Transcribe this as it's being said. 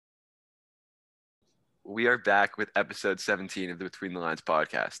We are back with episode 17 of the Between the Lines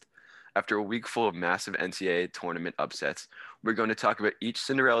podcast. After a week full of massive NCAA tournament upsets, we're going to talk about each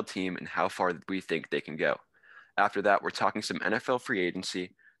Cinderella team and how far we think they can go. After that, we're talking some NFL free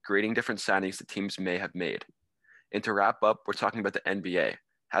agency, grading different signings the teams may have made. And to wrap up, we're talking about the NBA.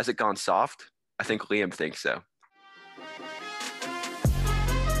 Has it gone soft? I think Liam thinks so.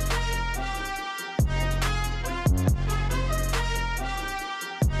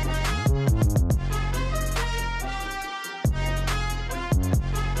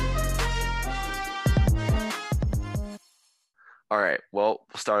 All right, well,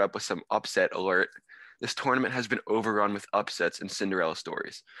 we'll start up with some upset alert. This tournament has been overrun with upsets and Cinderella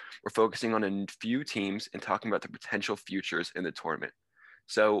stories. We're focusing on a few teams and talking about the potential futures in the tournament.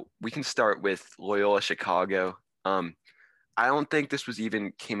 So we can start with Loyola Chicago. I don't think this was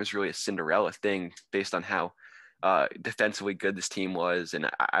even came as really a Cinderella thing based on how defensively good this team was, and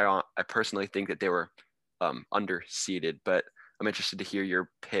I personally think that they were underseeded. But I'm interested to hear your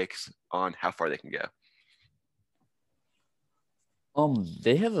picks on how far they can go.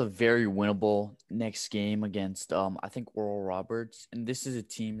 They have a very winnable next game against I think Oral Roberts, and this is a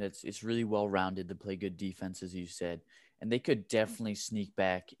team it's really well rounded to play good defense, as you said, and they could definitely sneak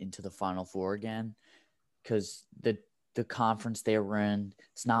back into the Final Four again, because the conference they were in,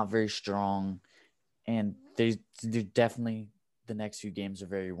 it's not very strong, and they're definitely the next few games are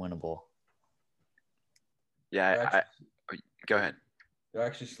very winnable. Yeah, go ahead. They're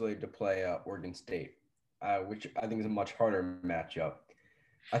actually slated to play Oregon State, which I think is a much harder matchup.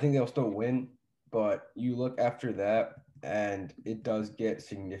 I think they'll still win, but you look after that, and it does get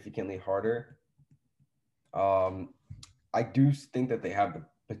significantly harder. I do think that they have the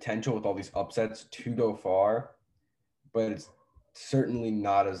potential with all these upsets to go far, but it's certainly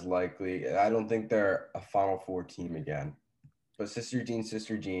not as likely. I don't think they're a Final Four team again. But Sister Jean,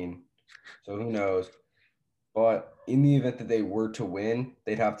 so who knows? But in the event that they were to win,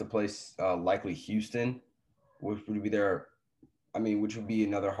 they'd have to play likely Houston, which would which would be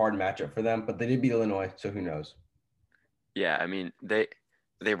another hard matchup for them. But they did beat Illinois, so who knows? Yeah, I mean they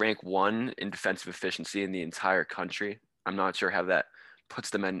rank 1 in defensive efficiency in the entire country. I'm not sure how that puts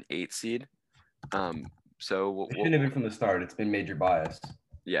them at an 8 seed. So it shouldn't have been from the start. It's been major bias.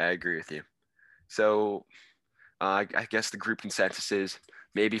 Yeah, I agree with you. So I guess the group consensus is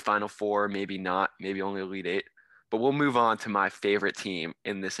maybe Final Four, maybe not, maybe only Elite Eight. But we'll move on to my favorite team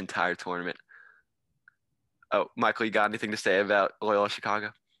in this entire tournament. Oh, Michael, you got anything to say about Loyola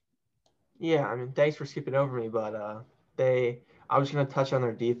Chicago? Yeah, I mean, thanks for skipping over me, but I was going to touch on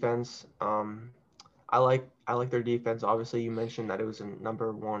their defense. I like their defense. Obviously, you mentioned that it was a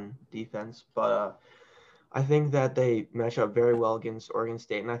number 1 defense, but I think that they match up very well against Oregon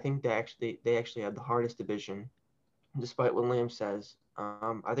State, and I think they actually have the hardest division, despite what Liam says.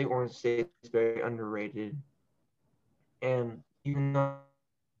 I think Oregon State is very underrated, and even though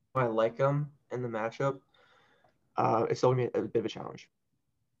I like them in the matchup, it's still going to be a bit of a challenge.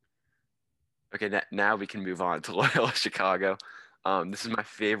 Okay, now we can move on to Loyola Chicago. This is my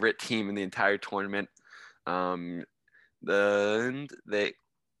favorite team in the entire tournament.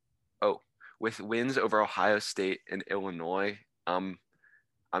 With wins over Ohio State and Illinois, I'm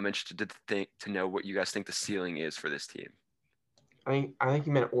interested to know what you guys think the ceiling is for this team. I think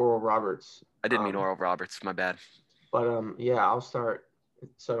you meant Oral Roberts. I didn't mean Oral Roberts. My bad. But yeah, I'll start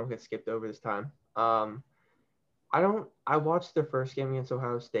so I don't get skipped over this time. I watched their first game against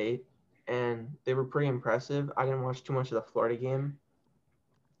Ohio State, and they were pretty impressive. I didn't watch too much of the Florida game,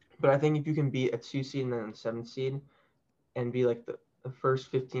 but I think if you can beat a 2 seed and then a 7 seed, and be like the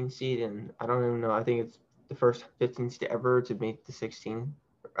first 15 seed, and I don't even know, I think it's the first 15 seed ever to make the Sweet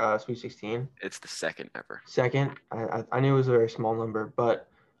 16. It's the second ever. Second, I knew it was a very small number, but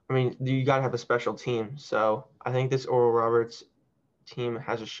I mean, you got to have a special team. So I think this Oral Roberts team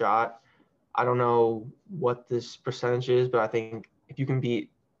has a shot. I don't know what this percentage is, but I think if you can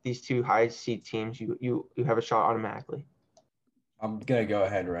beat these 2 high seed teams, you have a shot automatically. I'm going to go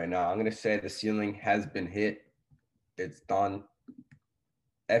ahead right now. I'm going to say the ceiling has been hit. It's done.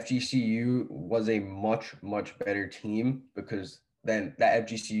 FGCU was a much, much better team because then that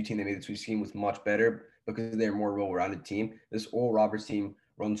FGCU team they made the Sweet 16 was much better because they're a more well-rounded team. This Oral Roberts team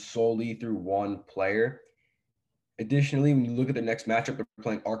runs solely through one player. Additionally, when you look at the next matchup, they're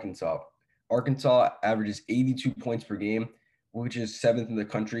playing Arkansas. Arkansas averages 82 points per game, which is 7th in the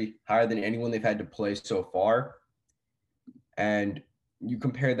country, higher than anyone they've had to play so far. And you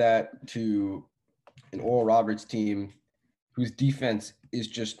compare that to an Oral Roberts team whose defense is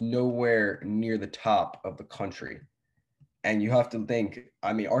just nowhere near the top of the country. And you have to think,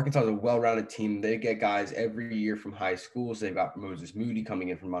 I mean, Arkansas is a well-rounded team. They get guys every year from high schools. They've got Moses Moody coming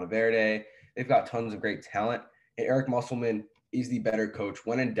in from Monteverde. They've got tons of great talent. And Eric Musselman is the better coach.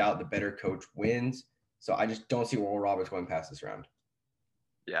 When in doubt, the better coach wins. So I just don't see Oral Roberts going past this round.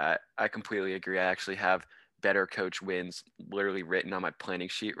 Yeah, I completely agree. I actually have better coach wins literally written on my planning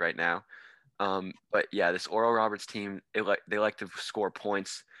sheet right now. But yeah, this Oral Roberts team, they like to score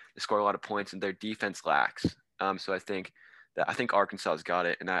points. They score a lot of points, and their defense lacks. So I think Arkansas's got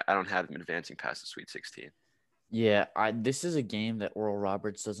it, and I don't have them advancing past the Sweet 16. Yeah, this is a game that Oral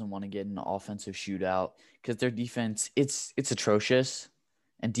Roberts doesn't want to get in an offensive shootout because their defense it's atrocious,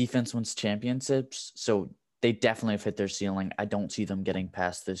 and defense wins championships. So they definitely have hit their ceiling. I don't see them getting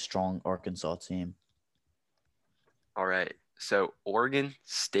past this strong Arkansas team. All right, so Oregon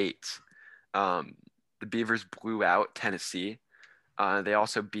State, the Beavers blew out Tennessee. They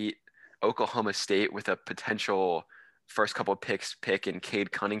also beat Oklahoma State with a potential first couple of picks pick in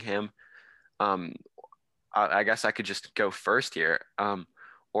Cade Cunningham. Um, I guess I could just go first here.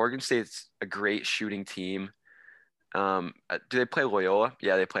 Oregon State's a great shooting team. Do they play Loyola?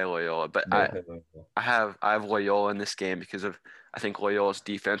 Yeah, they play Loyola. But I have Loyola in this game because of I think Loyola's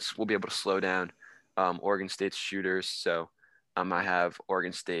defense will be able to slow down Oregon State's shooters. So I have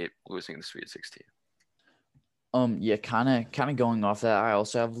Oregon State losing the Sweet 16. Yeah, kind of going off that, I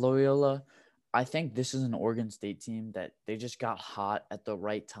also have Loyola. I think this is an Oregon State team that they just got hot at the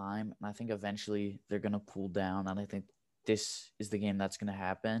right time, and I think eventually they're gonna cool down. And I think this is the game that's gonna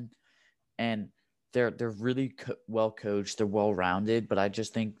happen. And they're really well coached, they're well rounded, but I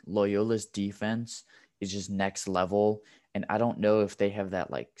just think Loyola's defense is just next level, and I don't know if they have that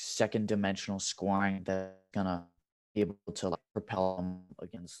like second dimensional scoring that's gonna be able to like propel them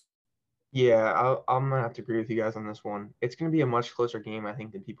against. Yeah, I'm gonna have to agree with you guys on this one. It's gonna be a much closer game, I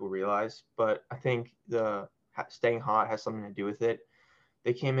think, than people realize. But I think the staying hot has something to do with it.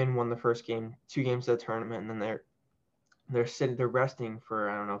 They came in, won the first game, 2 games of the tournament, and then they're resting for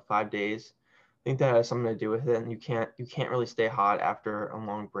I don't know 5 days. I think that has something to do with it, and you can't really stay hot after a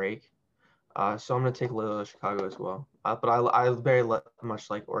long break. So I'm gonna take Loyola Chicago as well. But I very much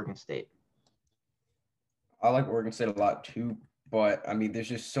like Oregon State. I like Oregon State a lot too, but I mean, there's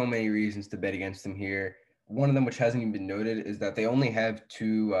just so many reasons to bet against them here. One of them, which hasn't even been noted, is that they only have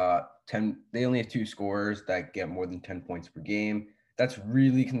They only have two scorers that get more than 10 points per game. That's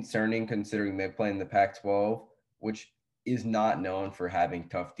really concerning considering they play in the Pac-12, which is not known for having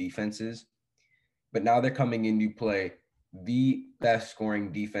tough defenses. But now they're coming in to play the best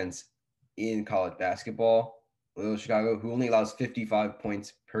scoring defense in college basketball, Little Chicago, who only allows 55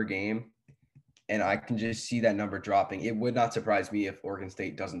 points per game, and I can just see that number dropping. It would not surprise me if Oregon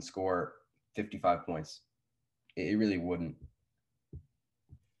State doesn't score 55 points. It really wouldn't.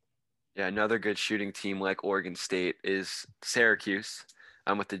 Yeah, another good shooting team like Oregon State is Syracuse.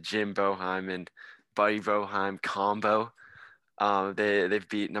 With the Jim Boeheim and Buddy Boeheim combo. They've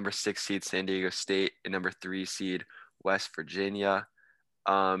beat number 6 seed San Diego State and number 3 seed West Virginia.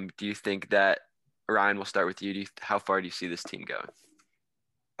 Do you think that Ryan? We'll start with you. How far do you see this team going?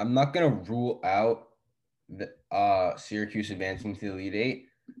 I'm not going to rule out the Syracuse advancing to the Elite Eight,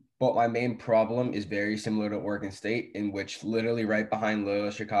 but my main problem is very similar to Oregon State, in which literally right behind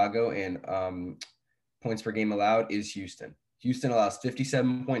Loyola Chicago and points per game allowed is Houston. Houston allows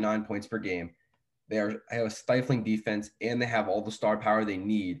 57.9 points per game. They have a stifling defense, and they have all the star power they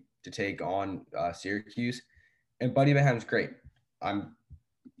need to take on Syracuse. And Buddy Boeheim's great. I'm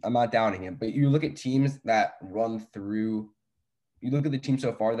not downing him, but you look at teams that run through. You look at the team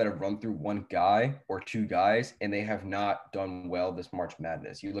so far that have run through one guy or two guys, and they have not done well this March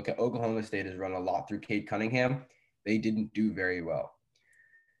Madness. You look at Oklahoma State has run a lot through Cade Cunningham. They didn't do very well.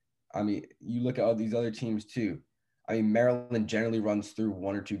 I mean, you look at all these other teams too. I mean, Maryland generally runs through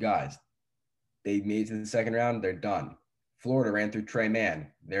one or two guys. They made it to the second round, they're done. Florida ran through Trey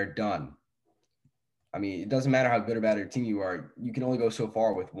Mann, they're done. I mean, it doesn't matter how good or bad your team you are, you can only go so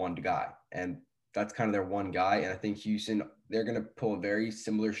far with one guy. And that's kind of their one guy. And I think Houston, they're going to pull a very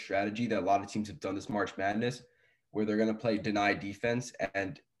similar strategy that a lot of teams have done this March Madness, where they're going to play deny defense.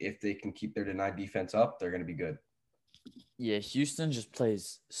 And if they can keep their denied defense up, they're going to be good. Yeah, Houston just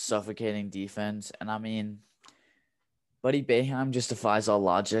plays suffocating defense. And I mean, Buddy Boeheim just defies all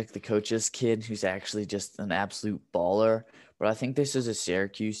logic. The coach's kid who's actually just an absolute baller. But I think this is a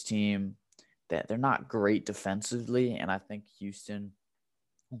Syracuse team that they're not great defensively. And I think Houston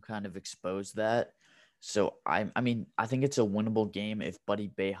will kind of expose that. So I mean, I think it's a winnable game if Buddy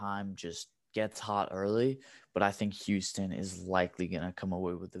Boeheim just gets hot early. But I think Houston is likely going to come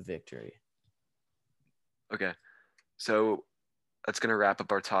away with the victory. Okay. So that's going to wrap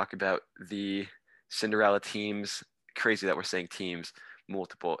up our talk about the Cinderella teams crazy that we're saying teams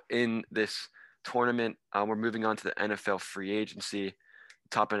multiple in this tournament. We're moving on to the NFL free agency.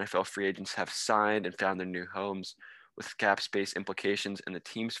 Top NFL free agents have signed and found their new homes. With cap space implications and the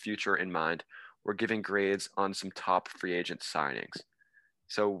team's future in mind, we're giving grades on some top free agent signings.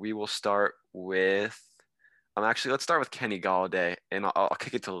 So we will start with, actually, let's start with Kenny Galladay, and I'll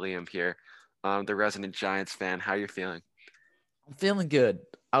kick it to Liam here, the resident Giants fan. How you feeling? I'm feeling good.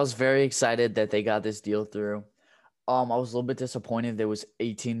 I was very excited that they got this deal through. I was a little bit disappointed there was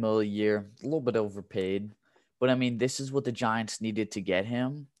 18 mil a year, a little bit overpaid. But I mean, this is what the Giants needed to get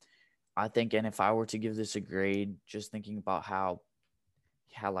him. I think, and if I were to give this a grade, just thinking about how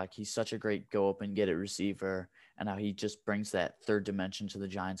like he's such a great go up and get it receiver, and how he just brings that third dimension to the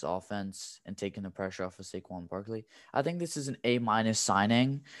Giants offense and taking the pressure off of Saquon Barkley. I think this is an A-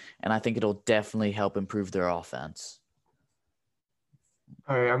 signing, and I think it'll definitely help improve their offense.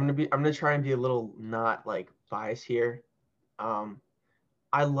 All right, I'm gonna try and be a little not like biased here.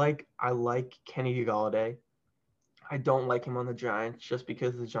 I like Kenny Galladay. I don't like him on the Giants just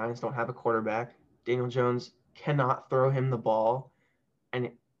because the Giants don't have a quarterback. Daniel Jones cannot throw him the ball,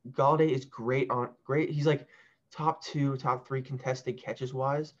 and Galladay is great. He's like top 2, top 3 contested catches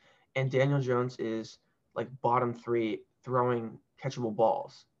wise, and Daniel Jones is like bottom 3 throwing catchable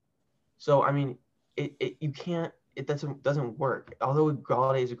balls. So I mean, it doesn't work. Although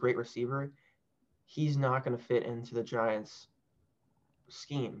Galladay is a great receiver, he's not going to fit into the Giants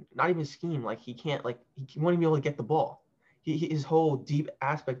scheme. Not even scheme. Like he won't even be able to get the ball. His whole deep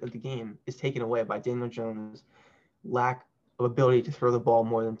aspect of the game is taken away by Daniel Jones' lack of ability to throw the ball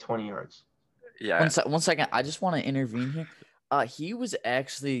more than 20 yards. Yeah. One second. I just want to intervene here. He was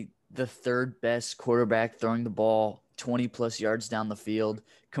actually the third best quarterback throwing the ball 20 plus yards down the field,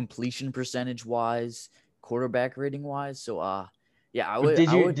 completion percentage wise, quarterback rating wise. So, yeah, I would.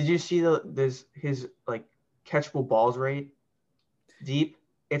 Did you see his like catchable balls rate deep?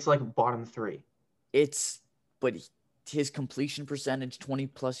 It's like bottom 3. But his completion percentage, 20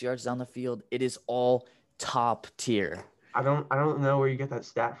 plus yards down the field, it is all top tier. I don't know where you get that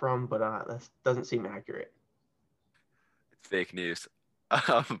stat from, but that doesn't seem accurate. It's fake news.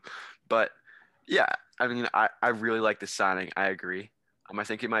 But yeah, I mean, I really like this signing. I agree. I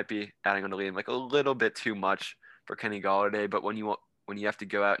think it might be adding on to Liam like a little bit too much for Kenny Galladay, but when you have to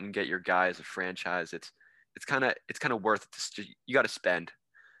go out and get your guy as a franchise, it's kind of worth it. You got to spend.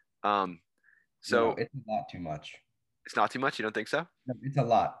 So No, it's a lot too much. It's not too much. You don't think so? No, it's a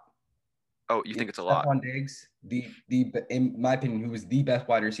lot. Oh, you think it's a lot? Stephon Diggs, in my opinion, who was the best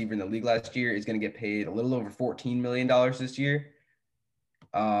wide receiver in the league last year, is going to get paid a little over $14 million this year.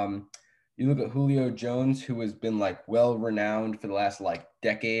 You look at Julio Jones, who has been like well renowned for the last like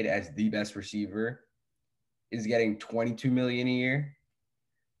decade as the best receiver, is getting $22 million a year.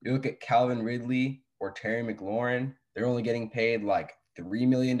 You look at Calvin Ridley or Terry McLaurin, they're only getting paid like $3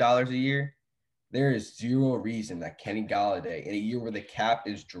 million a year. There is zero reason that Kenny Galladay, in a year where the cap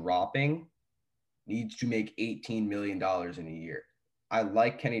is dropping, needs to make $18 million in a year. I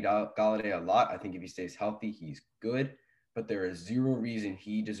like Kenny Galladay a lot. I think if he stays healthy, he's good. But there is zero reason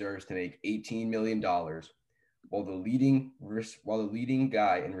he deserves to make $18 million while the leading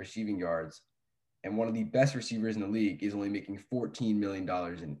guy in receiving yards and one of the best receivers in the league is only making $14 million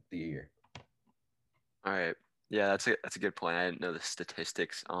in the year. All right. Yeah, that's a good point. I didn't know the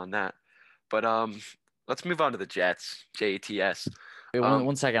statistics on that. But let's move on to the Jets. JETS. Wait,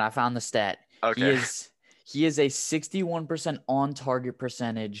 one second. I found the stat. Okay. He is a 61% on target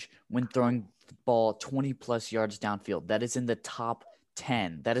percentage when throwing the ball 20 plus yards downfield. That is in the top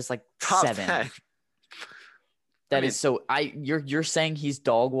 10. That is like Top 7. 10. You're saying he's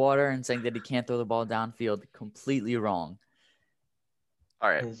dog water and saying that he can't throw the ball downfield. Completely wrong. All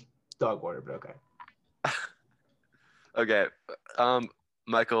right. It's dog water, but okay. Okay.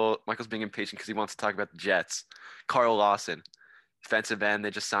 Michael's being impatient because he wants to talk about the Jets. Carl Lawson, defensive end.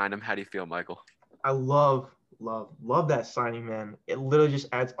 They just signed him. How do you feel, Michael? I love that signing, man. It literally just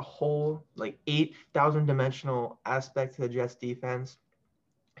adds a whole like 8,000 dimensional aspect to the Jets defense.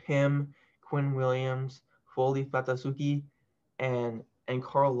 Him, Quinn Williams, Foley Fatasuki, and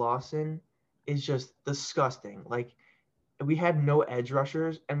Carl Lawson is just disgusting. Like we had no edge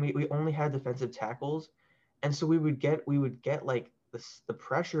rushers and we only had defensive tackles. And so we would get like the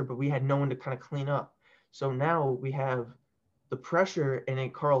pressure, but we had no one to kind of clean up. So now we have the pressure and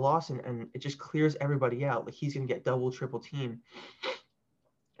in Carl Lawson, and it just clears everybody out. Like he's gonna get double, triple team,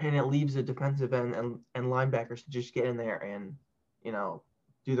 and it leaves the defensive end and linebackers to just get in there and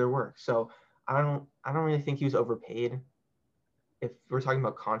do their work. So I don't really think he was overpaid if we're talking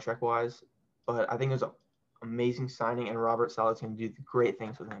about contract wise, but I think it was an amazing signing, and Robert Sala's gonna do great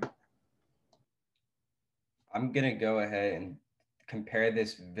things with him. I'm gonna go ahead and compare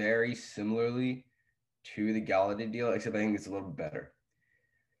this very similarly to the Galladay deal, except I think it's a little bit better.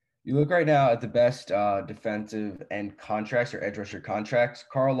 You look right now at the best defensive end contracts or edge rusher contracts.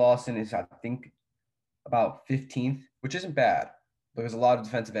 Carl Lawson is, I think, about 15th, which isn't bad because a lot of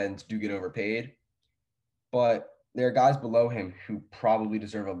defensive ends do get overpaid. But there are guys below him who probably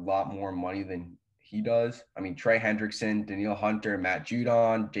deserve a lot more money than he does. I mean, Trey Hendrickson, Daniil Hunter, Matt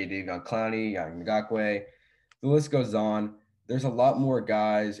Judon, J. Davion Clowney, Yannick Ngakoue. The list goes on. There's a lot more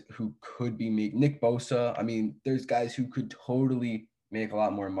guys who could be Nick Bosa. I mean, there's guys who could totally make a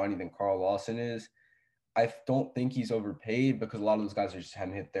lot more money than Carl Lawson is. I don't think he's overpaid because a lot of those guys are just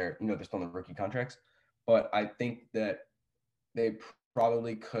haven't hit their, they're still on the rookie contracts. But I think that they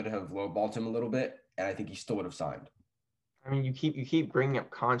probably could have lowballed him a little bit, and I think he still would have signed. I mean, you keep bringing up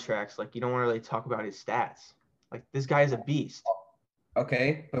contracts, like you don't want to really talk about his stats. Like this guy is a beast.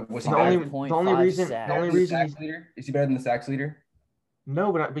 Okay, but was he The better? only reason he's Leader? Is he better than the sacks leader?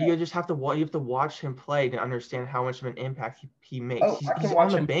 no, but you just have to watch him play to understand how much of an impact he makes. Oh, I can He's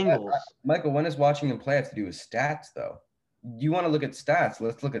watch on the him. Bengals. Michael, when is watching him play have to do with stats though? You want to look at stats?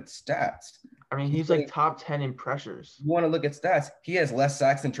 Let's look at stats. I mean, he's like top 10 in pressures. You want to look at stats? He has less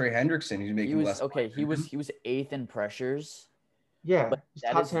sacks than Trey Hendrickson, who's making less. Okay. He was 8th in pressures. Yeah, but he's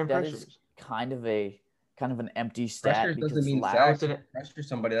top 10 in pressures. Is kind of an empty stat. Pressures doesn't mean sacks. Pressure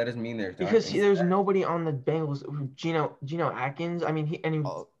somebody, that doesn't mean there's there's nobody on the Bengals. Geno Atkins. I mean,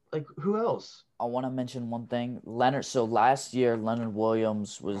 like who else? I want to mention one thing. Leonard. So last year, Leonard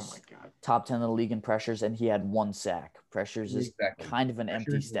Williams was top 10 in the league in pressures, and he had 1 sack. Pressures is kind of an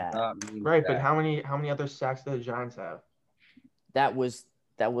empty stat. Right, but how many other sacks do the Giants have? That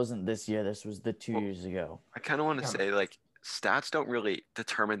wasn't this year. This was the 2 years ago. I kind of want to say, like, stats don't really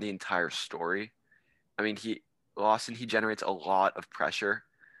determine the entire story. I mean, Lawson generates a lot of pressure.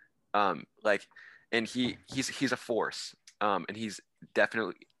 And he's a force. And he's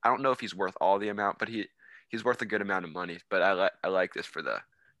definitely, I don't know if he's worth all the amount, but he's worth a good amount of money. But I like this for the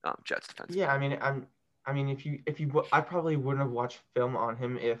Jets defense. Yeah, I mean, I probably wouldn't have watched film on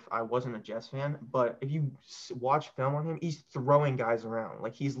him if I wasn't a Jets fan. But if you watch film on him, he's throwing guys around.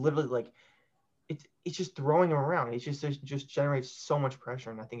 Like he's literally like, it's just throwing him around. It just generates so much pressure,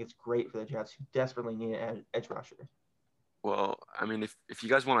 and I think it's great for the Jets who desperately need an edge rusher. Well, I mean, if you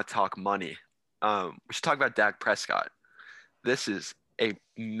guys want to talk money, we should talk about Dak Prescott. This is a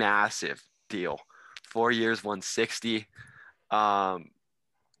massive deal. 4 years, 160. I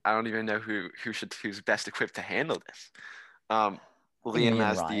don't even know who's best equipped to handle this. Liam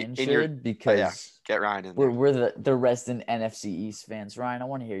has because get Ryan in there. We're the resident NFC East fans. Ryan, I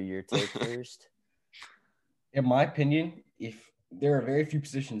want to hear your take first. In my opinion, if there are very few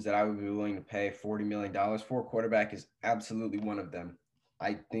positions that I would be willing to pay $40 million for, quarterback is absolutely one of them.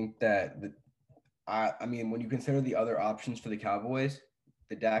 I think that I mean, when you consider the other options for the Cowboys,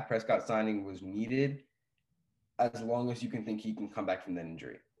 the Dak Prescott signing was needed as long as you can think he can come back from that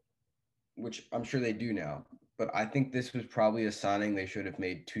injury, which I'm sure they do now. But I think this was probably a signing they should have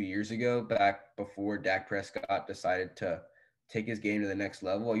made 2 years ago, back before Dak Prescott decided to take his game to the next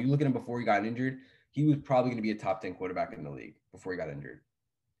level. You look at him before he got injured, he was probably going to be a top 10 quarterback in the league before he got injured.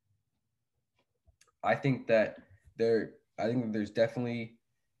 I think there's definitely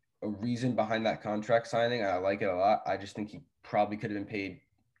a reason behind that contract signing, and I like it a lot. I just think he probably could have been paid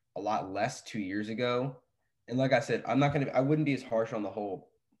a lot less 2 years ago. And like I said, I wouldn't be as harsh on the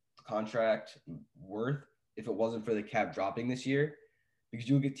whole contract worth if it wasn't for the cap dropping this year, because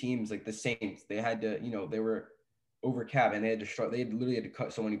you look at teams like the Saints, they had to, they were over cap and they literally had to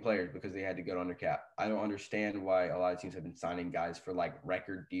cut so many players because they had to go under cap. I don't understand why a lot of teams have been signing guys for like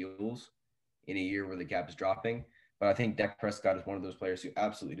record deals in a year where the cap is dropping. But I think Dak Prescott is one of those players who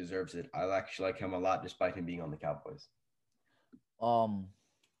absolutely deserves it. I actually like him a lot despite him being on the Cowboys.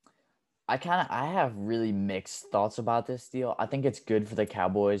 I have really mixed thoughts about this deal. I think it's good for the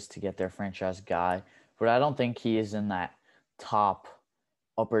Cowboys to get their franchise guy, but I don't think he is in that top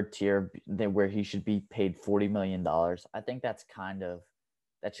upper tier where he should be paid $40 million. I think that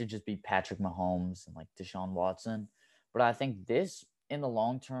should just be Patrick Mahomes and like Deshaun Watson. But I think this in the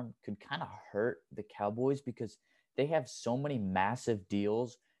long term could kind of hurt the Cowboys because they have so many massive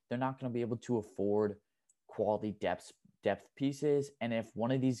deals. They're not going to be able to afford quality depth pieces. And if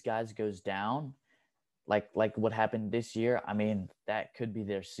one of these guys goes down, like what happened this year, I mean, that could be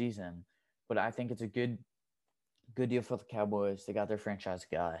their season. But I think it's a good deal for the Cowboys. They got their franchise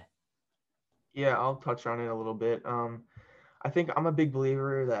guy. Yeah, I'll touch on it a little bit. I think I'm a big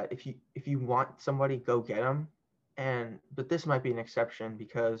believer that if you want somebody, go get them. But this might be an exception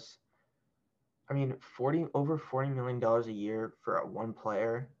because, I mean, over $40 million a year for one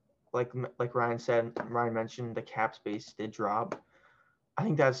player, like Ryan mentioned, the cap space did drop. I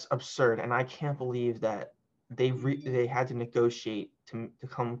think that's absurd, and I can't believe that they had to negotiate to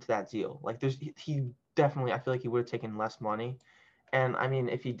come to that deal. Like he definitely, I feel like he would have taken less money, and I mean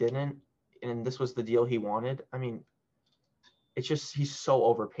if he didn't, and this was the deal he wanted, I mean it's just he's so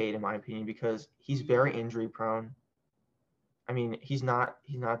overpaid in my opinion because he's very injury prone. I mean he's not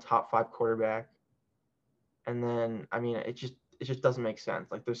a top 5 quarterback, and then I mean it just doesn't make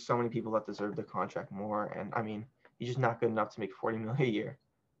sense. Like there's so many people that deserve the contract more, and I mean he's just not good enough to make 40 million a year.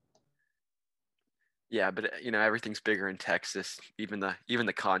 Yeah, but everything's bigger in Texas, even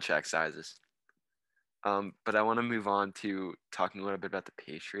the contract sizes. But I want to move on to talking a little bit about the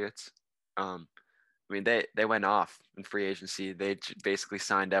Patriots. I mean, they went off in free agency. They basically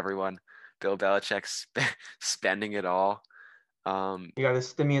signed everyone. Bill Belichick spending it all. You got a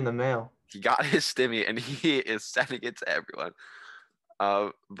stimmy in the mail. He got his stimmy, and he is sending it to everyone.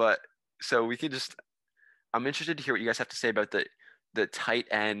 But so we could just. I'm interested to hear what you guys have to say about the tight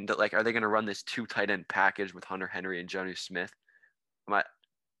end. Like, are they going to run this 2 tight end package with Hunter Henry and Jonnu Smith? I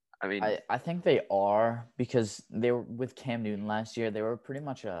mean, I think they are because they were with Cam Newton last year. They were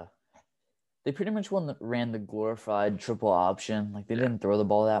they pretty much ran the glorified triple option. Like they didn't throw the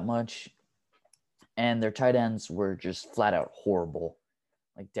ball that much, and their tight ends were just flat out horrible.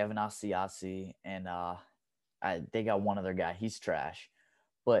 Like Devin Asiasi and they got one other guy. He's trash,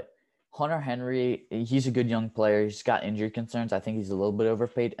 but Hunter Henry, he's a good young player. He's got injury concerns. I think he's a little bit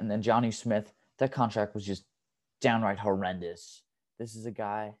overpaid. And then Johnny Smith, that contract was just downright horrendous. This is a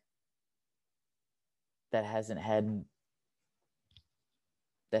guy that hasn't had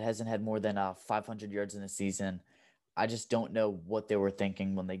more than 500 yards in a season. I just don't know what they were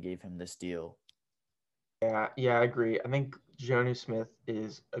thinking when they gave him this deal. Yeah, I agree. I think Jonnu Smith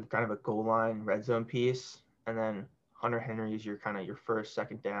is a kind of a goal line red zone piece, and then Hunter Henry is your kind of your first,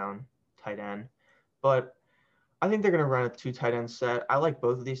 second down tight end. But I think they're going to run a 2 tight end set. I like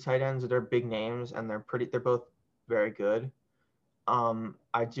both of these tight ends. They're big names, and they're both very good.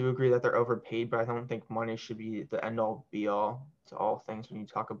 I do agree that they're overpaid, but I don't think money should be the end all be all to all things when you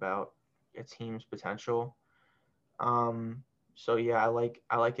talk about a team's potential. So yeah, I like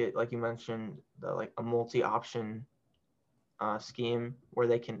it like you mentioned, like a multi-option scheme where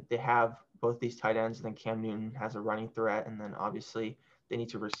they have both these tight ends, and then Cam Newton has a running threat, and then obviously they need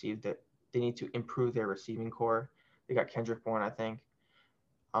to improve their receiving core. They got Kendrick Bourne, I think.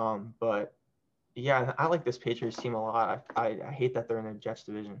 But yeah, I like this Patriots team a lot. I hate that they're in the Jets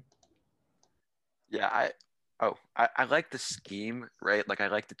division. yeah, I like the scheme, right? Like I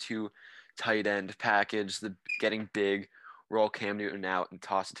like the 2 tight end package, the getting big, roll Cam Newton out and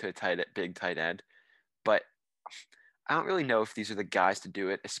toss it to a big tight end. But I don't really know if these are the guys to do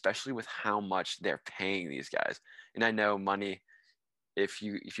it, especially with how much they're paying these guys. And I know money, if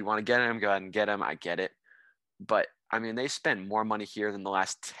you want to get them, go ahead and get them. I get it. But I mean, they spend more money here than the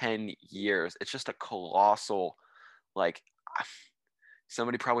last 10 years. It's just a colossal, like,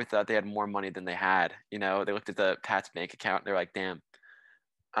 somebody probably thought they had more money than they had. They looked at the Pats bank account and they're like, damn,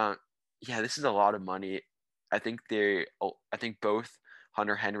 yeah, this is a lot of money. I think both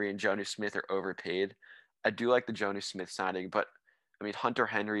Hunter Henry and Jonnu Smith are overpaid. I do like the Jonnu Smith signing, but I mean, Hunter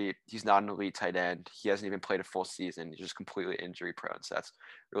Henry, he's not an elite tight end. He hasn't even played a full season. He's just completely injury prone. So that's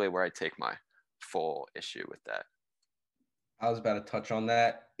really where I take my full issue with that. I was about to touch on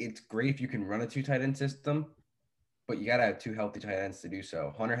that. It's great if you can run a 2 tight end system, but you got to have 2 healthy tight ends to do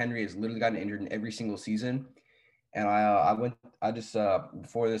so. Hunter Henry has literally gotten injured in every single season. And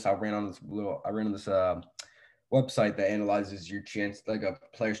before this, I ran on this website that analyzes your chance, like a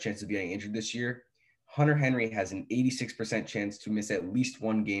player's chance of getting injured this year. Hunter Henry has an 86% chance to miss at least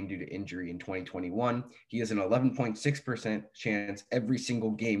 1 game due to injury in 2021. He has an 11.6% chance every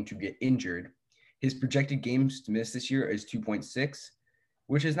single game to get injured. His projected games to miss this year is 2.6,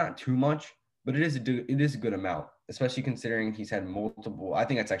 which is not too much, but it is a good amount, especially considering he's had multiple. I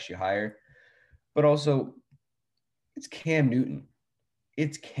think that's actually higher. But also, it's Cam Newton.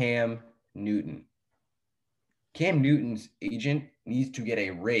 It's Cam Newton. Cam Newton's agent needs to get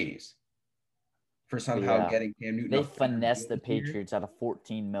a raise for somehow getting Cam Newton. They finessed the Patriots out of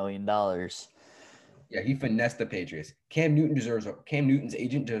 $14 million. Yeah, he finessed the Patriots. Cam Newton's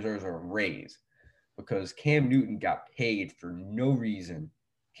agent deserves a raise because Cam Newton got paid for no reason.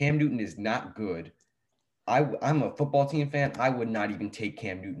 Cam Newton is not good. I'm a football team fan. I would not even take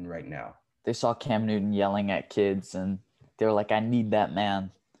Cam Newton right now. They saw Cam Newton yelling at kids, and they were like, I need that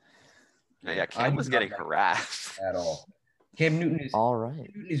man. Yeah, Cam was getting harassed. At all. Cam Newton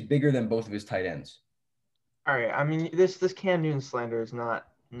is bigger than both of his tight ends. All right. I mean, this Cam Newton slander is not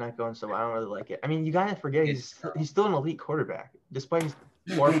going so well. I don't really like it. I mean, you gotta forget he's still an elite quarterback, despite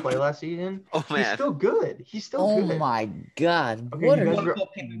or play last season, Oh he's man. still good. He's still Oh good. my God! Okay, What you are guys you, are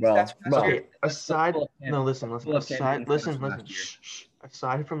bro? okay. Let's Aside, pull up no, listen. Aside, listen. last year. Shh.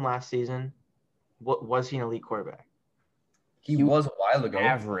 Aside from last season, what was he an elite quarterback? He He was a while ago.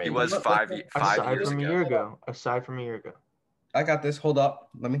 average. He was five Aside years from a ago. year ago. Aside from a year ago. I got this. Hold up.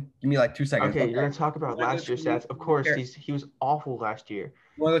 Give me like 2 seconds. Okay, you're gonna talk about You wanna go last year's 2018 stats. Of course, Car- he was awful last year.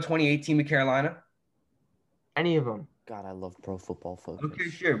 You want to go 2018 with Carolina? Any of them. God, I love Pro Football Focus. Okay,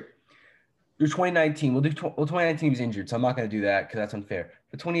 sure. Do 2019. Well, 2019 he was injured, so I'm not going to do that because that's unfair.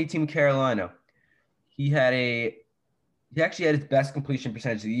 For 2018 with Carolina, he actually had his best completion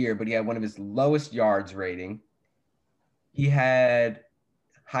percentage of the year, but he had one of his lowest yards rating. He had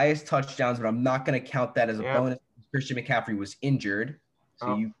highest touchdowns, but I'm not going to count that as a bonus. Christian McCaffrey was injured,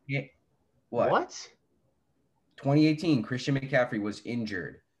 so you can't. What? 2018, Christian McCaffrey was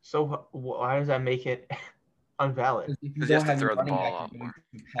injured. So why does that make it invalid? If you Because you don't have to have your throw the running ball back, out you're more.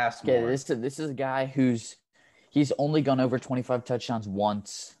 going to pass Okay, more. this is a guy he's only gone over 25 touchdowns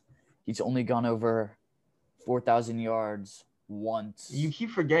once. He's only gone over 4,000 yards once. You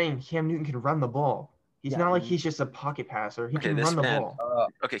keep forgetting Cam Newton can run the ball. He's not like he's just a pocket passer. He can run the ball.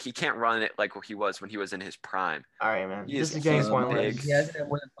 Okay, he can't run it like he was when he was in his prime. All right, man. This is getting pointless. He hasn't had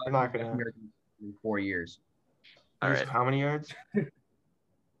more than I'm not 500 gonna. yards in 4 years. All right. How many yards?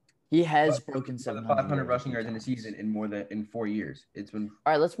 He has broken 700 500 rushing yards in a season in 4 years. It's been.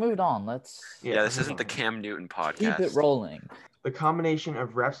 All right, let's move it on. Yeah, this isn't the Cam Newton podcast. Keep it rolling. The combination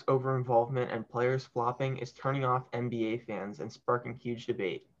of refs over involvement and players flopping is turning off NBA fans and sparking huge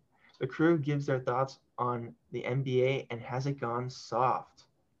debate. The crew gives their thoughts on the NBA and has it gone soft?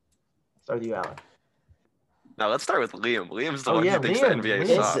 Start with you, Alec. Now let's start with Liam. Liam's the one who thinks the NBA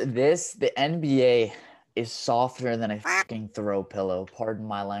is soft. The NBA is softer than a fucking throw pillow. Pardon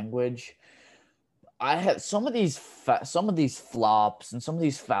my language. I have some of these flops and some of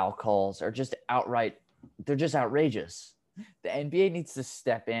these foul calls are just outright. They're just outrageous. The NBA needs to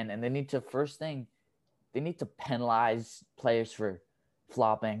step in and they need to penalize players for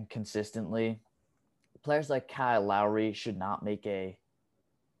flopping consistently. Players like Kyle Lowry should not make a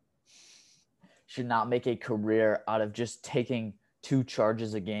career out of just taking 2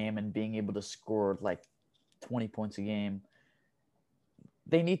 charges a game and being able to score like 20 points a game.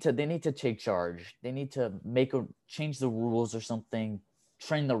 They need to take charge. They need to change the rules or something,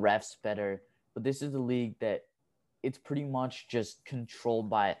 train the refs better. But this is a league that it's pretty much just controlled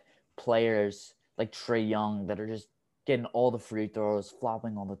by players like Trae Young that are just getting all the free throws,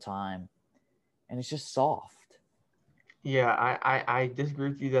 flopping all the time. And it's just soft. Yeah, I disagree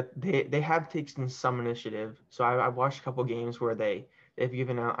with you that they have taken some initiative. So I've watched a couple games where they've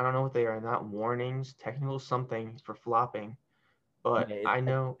given out, I don't know what they are, not warnings, technical something for flopping. But I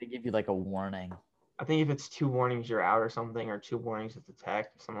know they give you like a warning. I think if it's 2 warnings, you're out or something, or 2 warnings, it's a tech,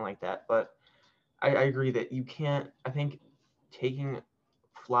 something like that. But I agree that you can't. I think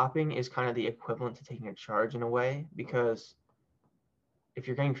flopping is kind of the equivalent to taking a charge in a way, because if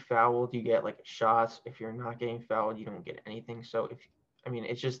you're getting fouled, you get like shots. If you're not getting fouled, you don't get anything. So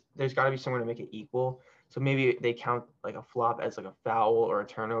it's just there's got to be somewhere to make it equal. So maybe they count like a flop as like a foul or a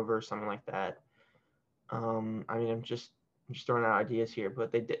turnover or something like that. I'm just throwing out ideas here,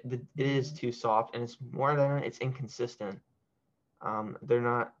 but it is too soft, and it's more than it's inconsistent. They're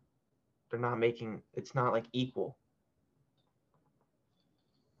not making, it's not like equal.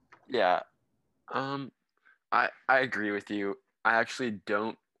 Yeah. I agree with you. I actually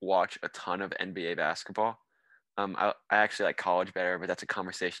don't watch a ton of NBA basketball. I actually like college better, but that's a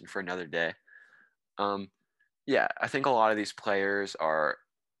conversation for another day. Yeah, I think a lot of these players are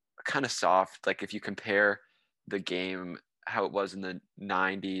kind of soft. Like if you compare the game how it was in the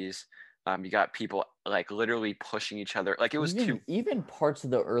 90s, you got people like literally pushing each other. Like it was even parts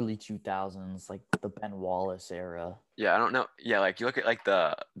of the early 2000s, like the Ben Wallace era. Yeah, I don't know. Yeah, like you look at like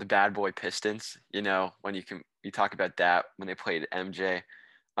the bad boy Pistons, when you talk about that when they played MJ,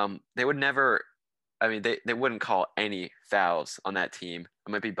 they would never, I mean, they wouldn't call any fouls on that team.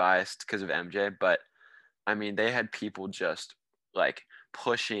 I might be biased because of MJ, but I mean, they had people just like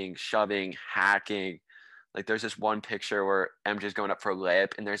pushing, shoving, hacking. Like there's this one picture where MJ's going up for a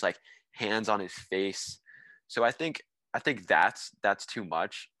layup and there's like hands on his face. So I think that's too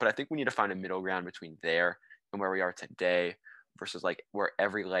much, but I think we need to find a middle ground between there and where we are today versus like where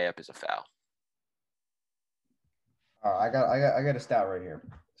every layup is a foul. All right, I got a stat right here.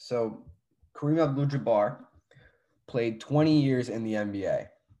 So Kareem Abdul-Jabbar played 20 years in the NBA.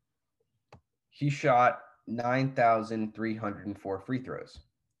 He shot 9,304 free throws.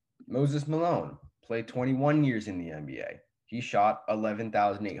 Moses Malone played 21 years in the NBA. He shot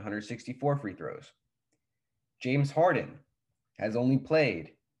 11,864 free throws. James Harden has only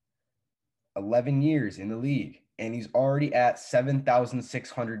played 11 years in the league, and he's already at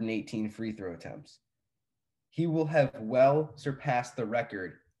 7,618 free throw attempts. He will have well surpassed the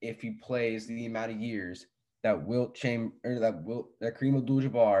record if he plays the amount of years that Kareem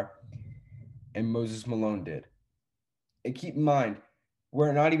Abdul-Jabbar and Moses Malone did. And keep in mind,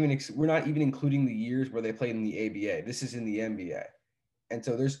 we're not even including the years where they played in the ABA. This is in the NBA, and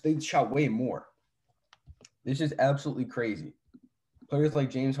so they shot way more. This is absolutely crazy. Players like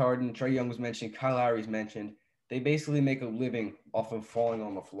James Harden, Trae Young was mentioned, Kyle Lowry's mentioned. They basically make a living off of falling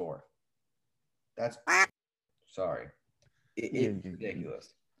on the floor. That's sorry. It's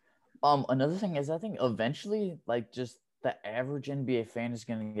ridiculous. Another thing is I think eventually, like, just the average NBA fan is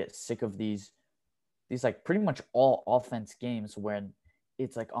gonna get sick of these like pretty much all offense games when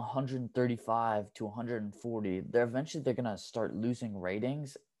it's like 135 to 140. They're gonna start losing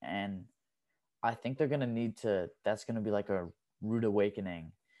ratings, and I think they're gonna need to. That's gonna be like a rude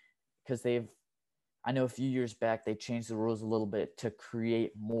awakening, because I know a few years back they changed the rules a little bit to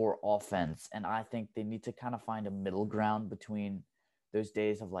create more offense, and I think they need to kind of find a middle ground between those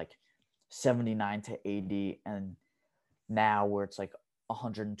days of like 79 to 80 and now where it's like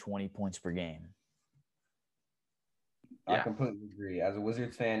 120 points per game. I completely agree. As a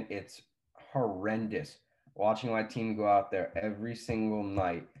Wizards fan, it's horrendous watching my team go out there every single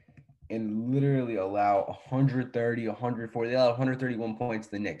night and literally allow 130, 140. They allow 131 points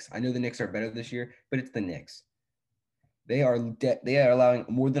to the Knicks. I know the Knicks are better this year, but it's the Knicks. They are allowing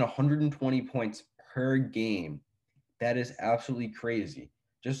more than 120 points per game. That is absolutely crazy.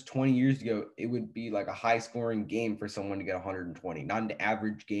 Just 20 years ago, it would be like a high-scoring game for someone to get 120, not an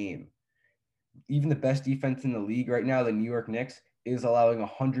average game. Even the best defense in the league right now, the New York Knicks, is allowing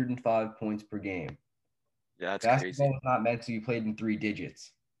 105 points per game. Yeah, that's Basketball crazy. is not meant to be played in 3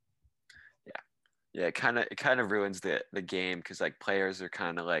 digits. Yeah, it kind of ruins the game, because like players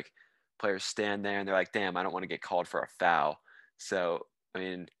stand there and they're like, damn, I don't want to get called for a foul. So I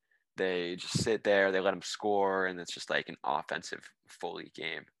mean, they just sit there, they let them score, and it's just like an offensive fully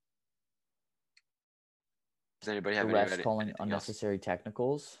game. Does anybody The have refs anything calling else? unnecessary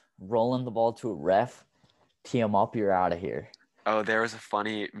technicals, rolling the ball to a ref, tee him up, you're out of here. Oh, there was a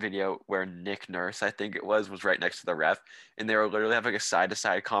funny video where Nick Nurse, I think it was right next to the ref, and they were literally having a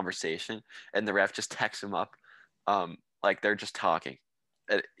side-to-side conversation, and the ref just texts him up, like they're just talking.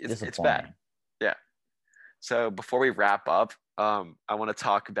 It's bad. Yeah. So before we wrap up, I want to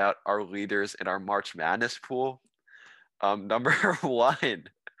talk about our leaders in our March Madness pool. Number 1,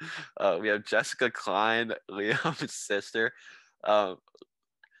 we have Jessica Klein, Liam's sister. I'm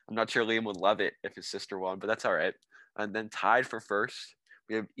not sure Liam would love it if his sister won, but that's all right. And then tied for first,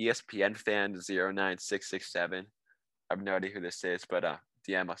 we have ESPN fan 09667. I have no idea who this is, but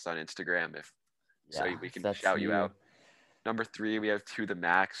DM us on Instagram so we can shout you out. Number 3, we have To The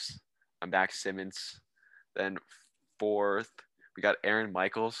Max. I'm Max Simmons. Then 4th, we got Aaron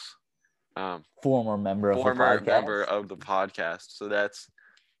Michaels. Former member of the podcast.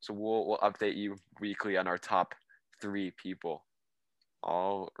 So we'll update you weekly on our top 3 people.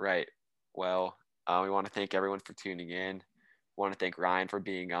 All right. Well, we want to thank everyone for tuning in. We want to thank Ryan for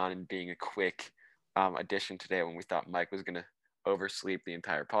being on and being a quick addition today when we thought Mike was going to oversleep the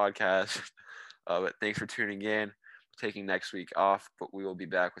entire podcast. But thanks for tuning in. We're taking next week off, but we will be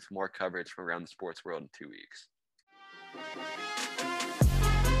back with more coverage from around the sports world in 2 weeks.